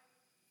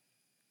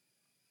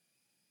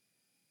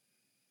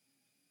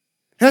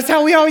 That's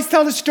how we always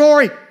tell the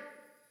story.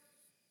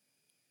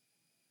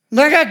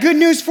 But I got good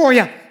news for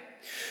you.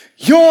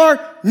 You're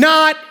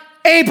not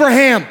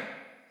Abraham.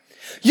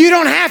 You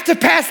don't have to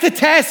pass the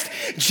test.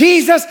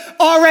 Jesus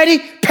already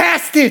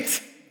passed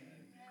it.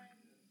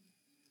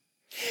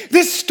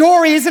 This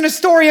story isn't a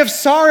story of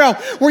sorrow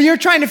where you're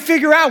trying to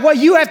figure out what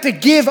you have to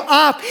give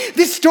up.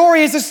 This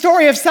story is a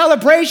story of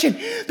celebration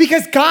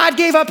because God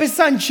gave up his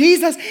son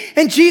Jesus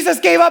and Jesus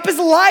gave up his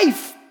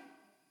life.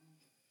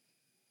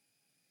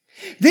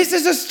 This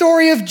is a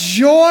story of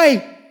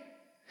joy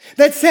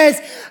that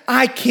says,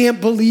 I can't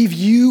believe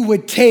you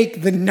would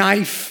take the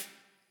knife.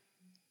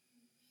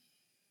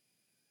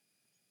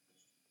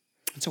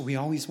 And so we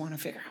always want to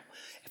figure out,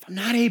 if I'm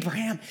not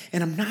Abraham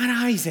and I'm not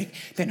Isaac,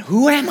 then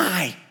who am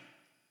I?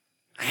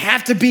 I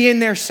have to be in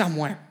there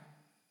somewhere.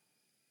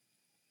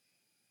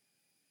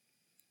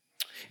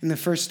 In the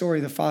first story,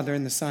 the father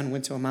and the son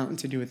went to a mountain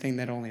to do a thing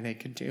that only they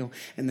could do,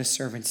 and the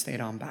servant stayed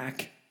on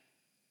back.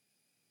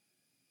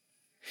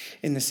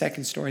 In the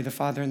second story, the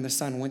father and the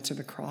son went to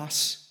the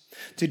cross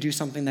to do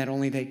something that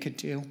only they could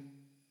do.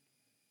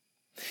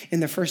 In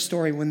the first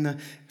story, when the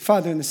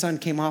father and the son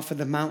came off of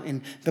the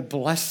mountain, the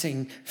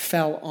blessing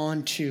fell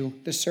onto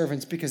the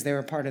servants because they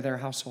were part of their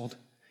household.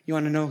 You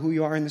want to know who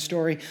you are in the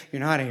story?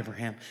 You're not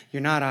Abraham.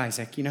 You're not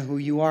Isaac. You know who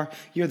you are?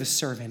 You're the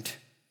servant.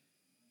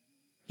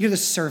 You're the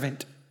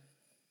servant.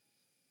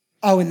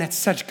 Oh, and that's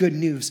such good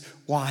news.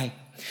 Why?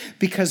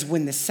 Because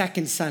when the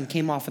second son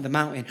came off of the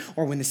mountain,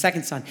 or when the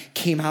second son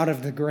came out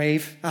of the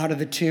grave, out of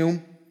the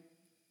tomb,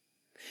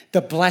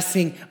 the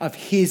blessing of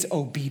his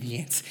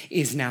obedience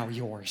is now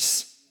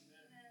yours.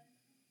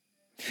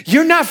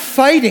 You're not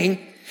fighting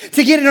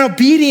to get an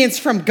obedience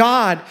from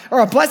God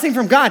or a blessing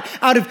from God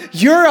out of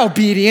your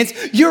obedience.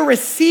 You're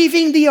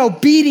receiving the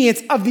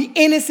obedience of the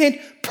innocent,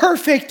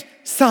 perfect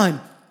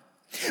son.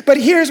 But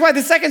here's why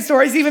the second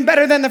story is even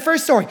better than the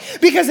first story.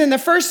 Because in the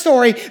first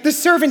story, the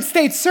servants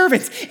stayed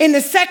servants. In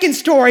the second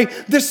story,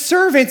 the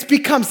servants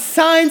become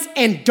sons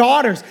and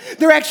daughters.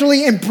 They're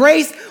actually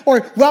embraced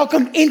or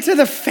welcomed into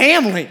the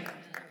family.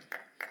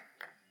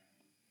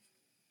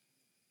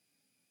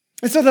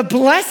 And so the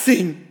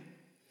blessing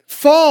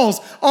falls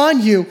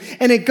on you,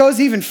 and it goes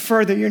even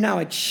further. You're now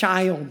a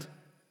child.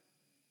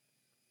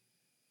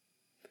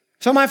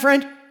 So, my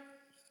friend,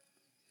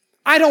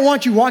 I don't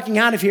want you walking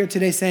out of here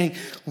today saying,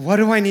 what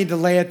do I need to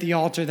lay at the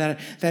altar that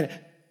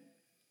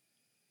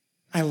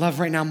I love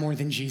right now more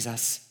than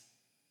Jesus?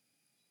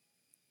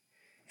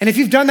 And if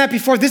you've done that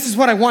before, this is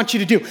what I want you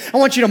to do. I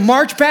want you to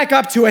march back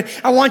up to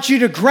it. I want you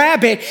to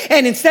grab it.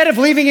 And instead of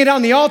leaving it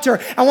on the altar,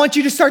 I want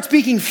you to start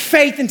speaking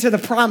faith into the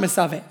promise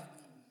of it.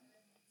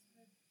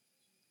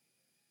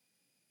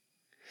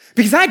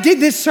 Because I did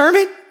this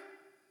sermon,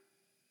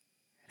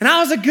 and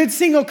I was a good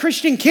single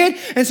Christian kid,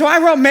 and so I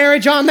wrote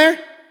marriage on there.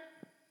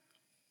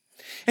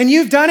 And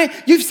you've done it.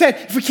 You've said,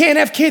 if we can't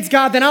have kids,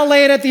 God, then I'll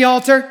lay it at the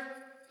altar.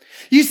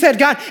 You said,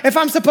 God, if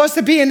I'm supposed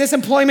to be in this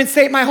employment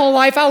state my whole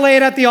life, I'll lay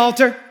it at the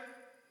altar.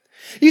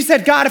 You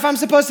said, God, if I'm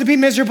supposed to be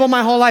miserable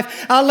my whole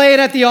life, I'll lay it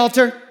at the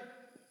altar.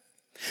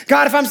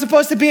 God, if I'm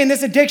supposed to be in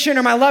this addiction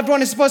or my loved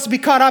one is supposed to be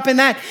caught up in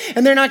that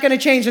and they're not going to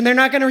change and they're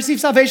not going to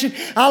receive salvation,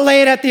 I'll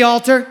lay it at the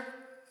altar.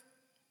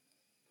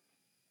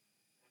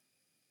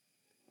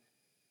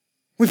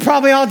 We've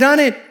probably all done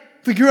it.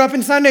 We grew up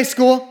in Sunday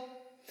school.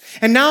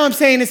 And now I'm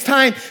saying it's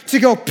time to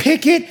go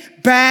pick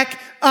it back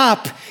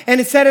up. And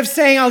instead of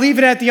saying, I'll leave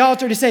it at the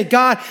altar, to say,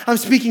 God, I'm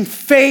speaking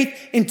faith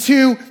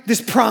into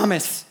this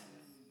promise.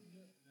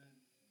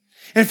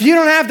 And if you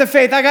don't have the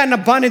faith, I got an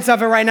abundance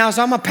of it right now,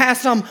 so I'm going to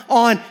pass some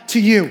on to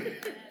you.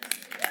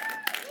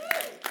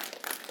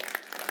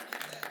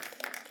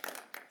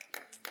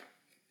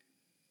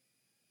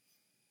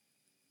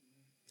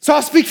 So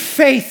I'll speak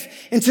faith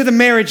into the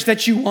marriage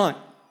that you want.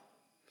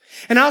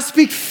 And I'll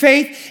speak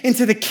faith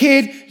into the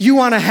kid you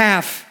want to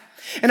have.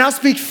 And I'll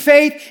speak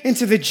faith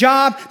into the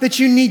job that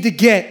you need to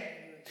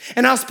get.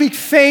 And I'll speak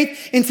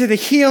faith into the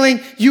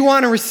healing you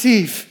want to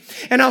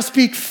receive. And I'll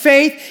speak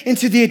faith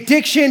into the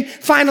addiction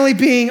finally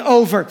being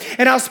over.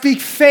 And I'll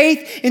speak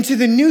faith into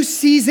the new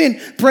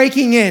season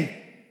breaking in.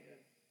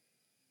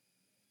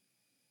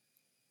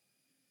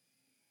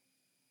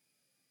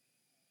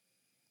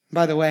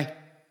 By the way,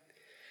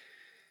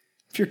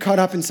 if you're caught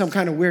up in some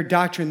kind of weird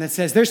doctrine that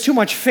says there's too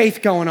much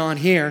faith going on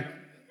here,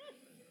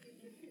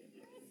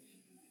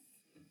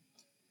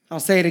 I'll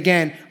say it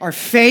again. Our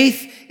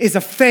faith is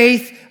a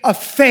faith of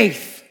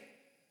faith.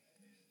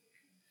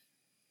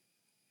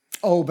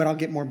 Oh, but I'll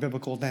get more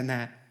biblical than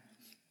that.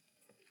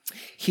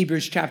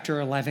 Hebrews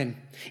chapter 11,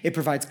 it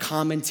provides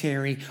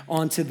commentary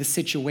onto the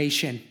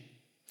situation.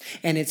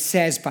 And it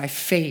says, by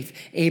faith,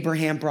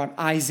 Abraham brought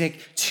Isaac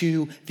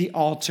to the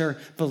altar,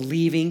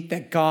 believing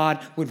that God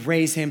would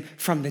raise him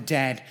from the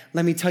dead.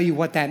 Let me tell you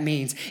what that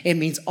means. It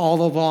means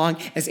all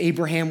along, as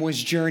Abraham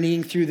was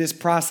journeying through this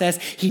process,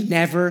 he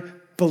never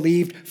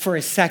believed for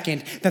a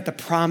second that the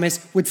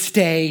promise would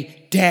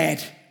stay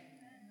dead.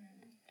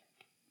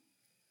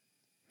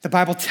 The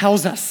Bible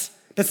tells us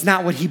that's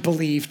not what he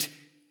believed.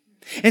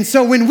 And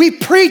so when we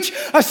preach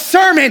a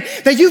sermon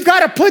that you've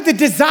got to put the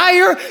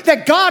desire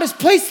that God has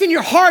placed in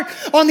your heart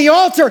on the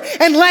altar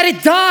and let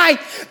it die,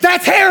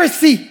 that's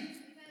heresy.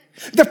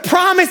 The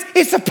promise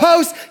is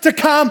supposed to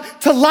come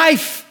to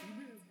life.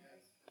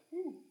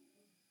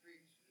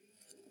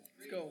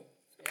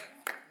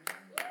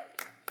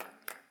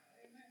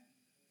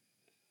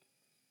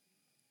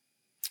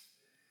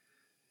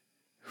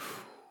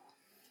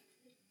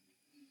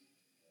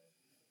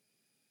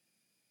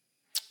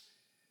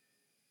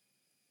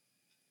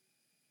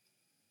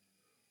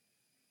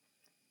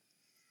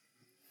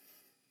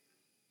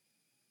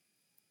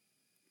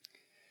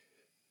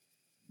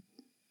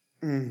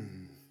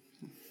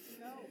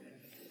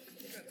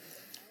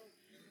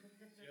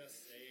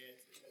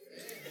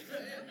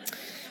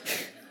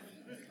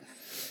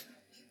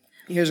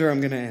 Here's where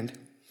I'm going to end.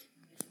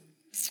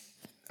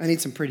 I need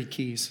some pretty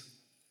keys.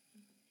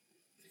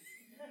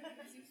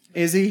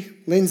 Izzy,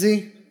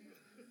 Lindsay.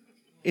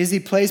 Izzy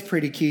plays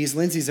pretty keys.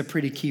 Lindsay's a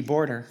pretty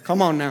keyboarder.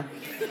 Come on now.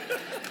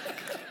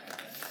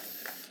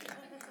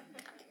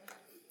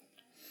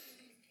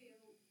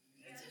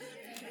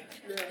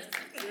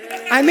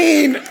 I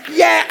mean,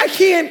 yeah, I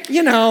can't,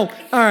 all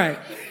right.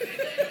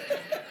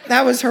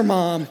 That was her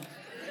mom.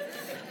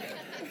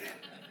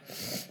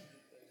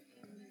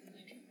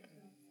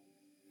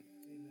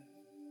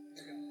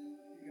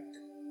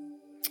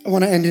 I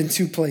want to end in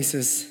two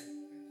places.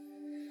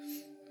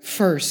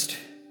 First,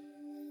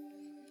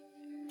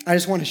 I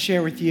just want to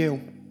share with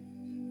you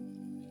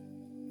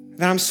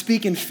that I'm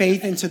speaking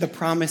faith into the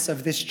promise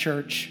of this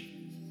church,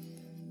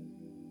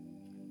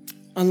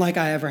 unlike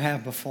I ever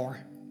have before.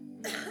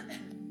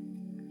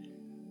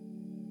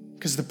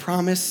 Because the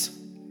promise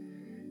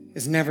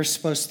is never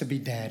supposed to be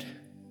dead.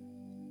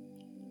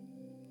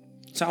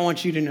 So I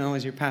want you to know,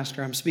 as your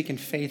pastor, I'm speaking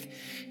faith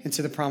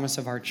into the promise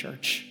of our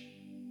church.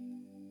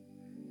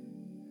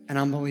 And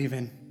I'm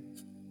believing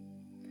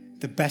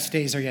the best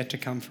days are yet to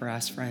come for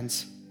us,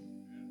 friends.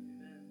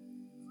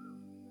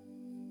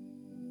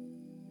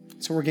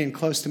 So we're getting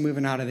close to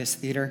moving out of this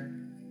theater.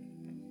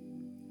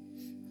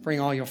 Bring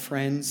all your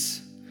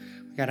friends.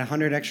 We got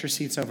 100 extra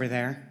seats over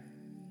there.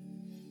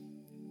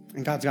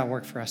 And God's got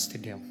work for us to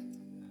do. And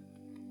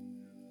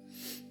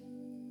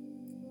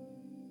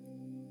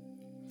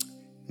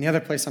the other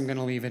place I'm going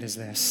to leave it is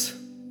this.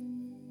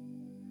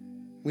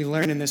 We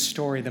learn in this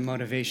story the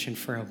motivation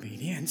for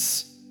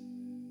obedience.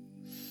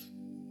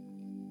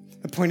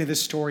 The point of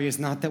this story is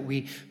not that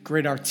we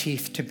grit our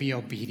teeth to be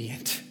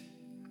obedient.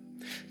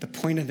 The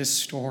point of this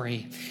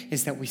story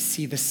is that we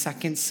see the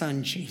second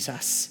son,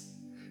 Jesus,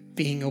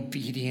 being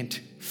obedient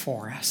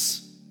for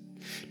us,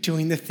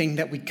 doing the thing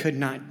that we could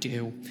not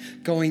do,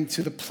 going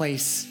to the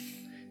place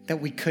that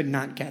we could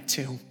not get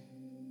to,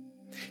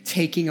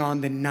 taking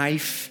on the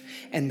knife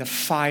and the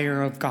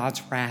fire of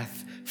God's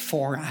wrath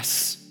for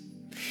us.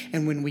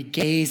 And when we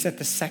gaze at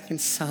the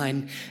second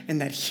son and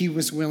that he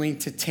was willing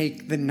to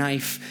take the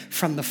knife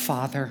from the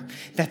Father,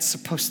 that's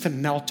supposed to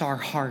melt our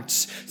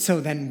hearts so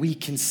then we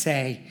can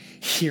say,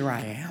 here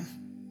I am.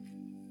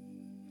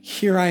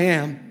 Here I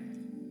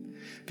am.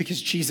 Because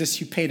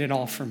Jesus, you paid it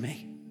all for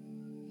me.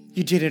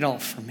 You did it all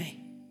for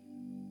me.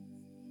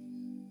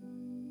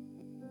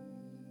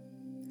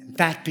 And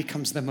that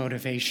becomes the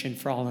motivation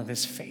for all of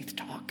this faith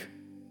talk.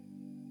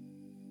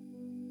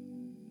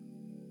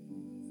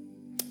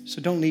 So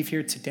don't leave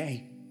here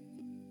today.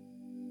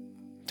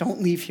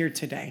 Don't leave here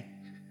today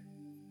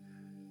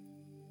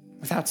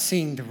without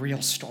seeing the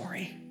real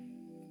story.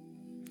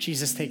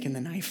 Jesus taking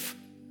the knife.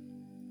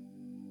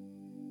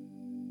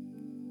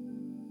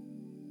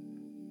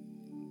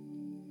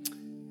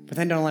 But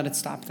then don't let it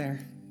stop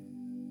there.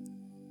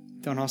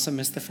 Don't also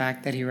miss the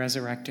fact that he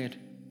resurrected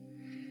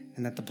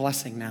and that the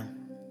blessing now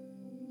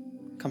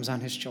comes on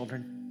his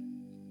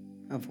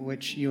children, of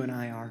which you and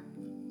I are.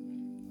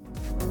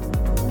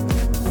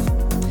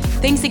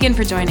 Thanks again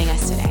for joining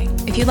us today.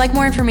 If you'd like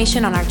more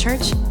information on our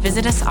church,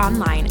 visit us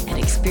online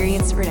at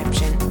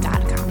experienceredemption.org.